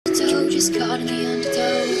just caught in the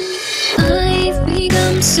undertow. I've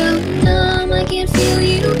become so numb, I can't feel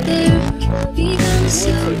you there. Become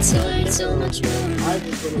so tired, so much more. I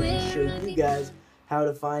just wanted to show you guys how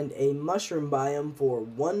to find a mushroom biome for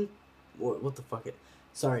what the fuck it?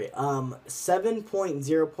 Sorry,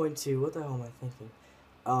 7.0.2. What the hell am I thinking?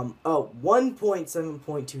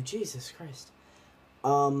 1.7.2. Jesus Christ.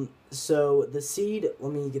 So the seed,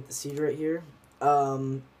 let me get the seed right here.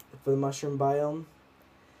 For the mushroom biome.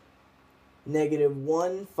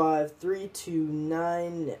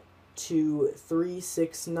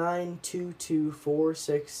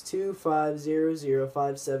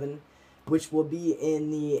 -153292236922462500057, which will be in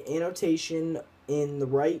the annotation in the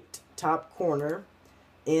right top corner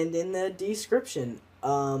and in the description.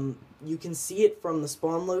 You can see it from the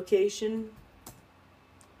spawn location,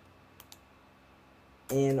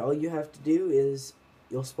 and all you have to do is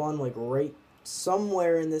you'll spawn like right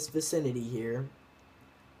somewhere in this vicinity here,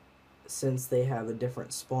 since they have a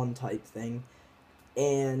different spawn type thing,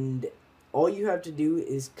 and all you have to do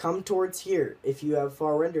is come towards here. If you have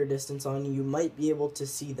far render distance on, you might be able to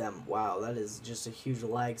see them. Wow, that is just a huge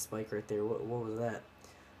lag spike right there. What was that?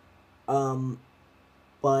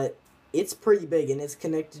 But it's pretty big, and it's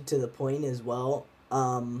connected to the plane as well,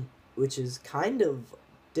 which is kind of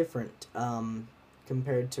different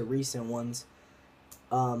compared to recent ones.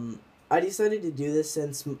 I decided to do this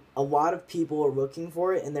since a lot of people are looking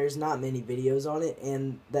for it, and there's not many videos on it,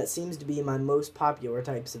 and that seems to be my most popular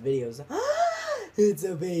types of videos. It's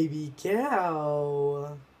a baby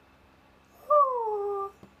cow.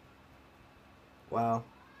 Wow.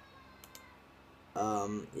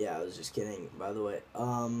 Yeah, I was just kidding, by the way.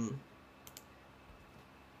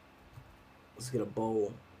 Let's get a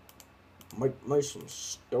bowl. Make some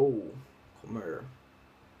stew. Come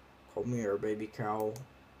here, baby cow.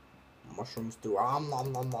 Mushroom stew.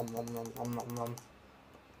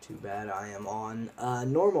 Too bad I am on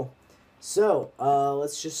normal. So,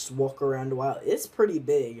 let's just walk around a while. It's pretty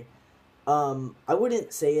big. I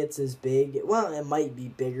wouldn't say it's as big. Well, it might be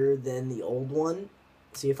bigger than the old one.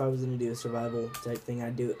 See, if I was going to do a survival type thing,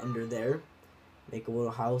 I'd do it under there. Make a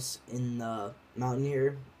little house in the mountain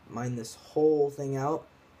here. Mine this whole thing out.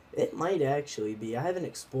 It might actually be. I haven't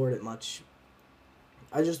explored it much.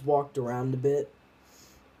 I just walked around a bit,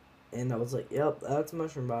 and I was like, yep, that's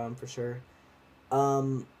Mushroom Biome for sure.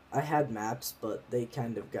 I had maps, but they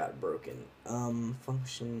kind of got broken.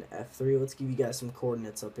 Function F3. Let's give you guys some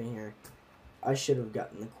coordinates up in here. I should have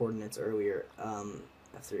gotten the coordinates earlier.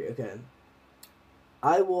 F3, okay.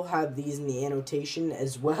 I will have these in the annotation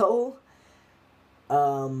as well.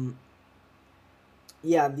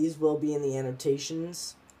 Yeah, these will be in the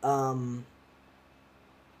annotations. And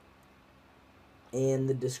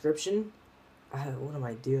the description. What am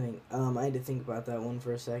I doing? I had to think about that one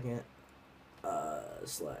for a second.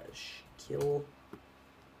 /kill.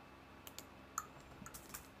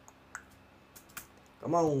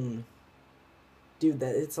 Come on. Dude,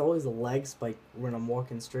 it's always a lag spike when I'm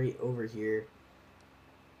walking straight over here.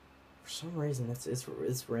 For some reason,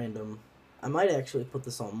 it's random. I might actually put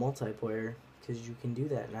this on multiplayer, because you can do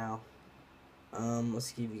that now.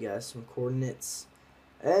 Let's give you guys some coordinates.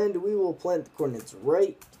 And we will plant the coordinates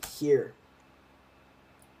right here.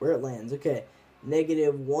 Where it lands. Okay.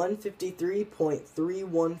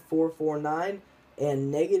 -153.31449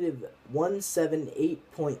 and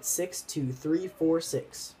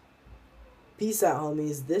 -178.62346. Peace out,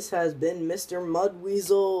 homies. This has been Mr.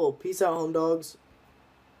 Mudweasel. Peace out, home dogs.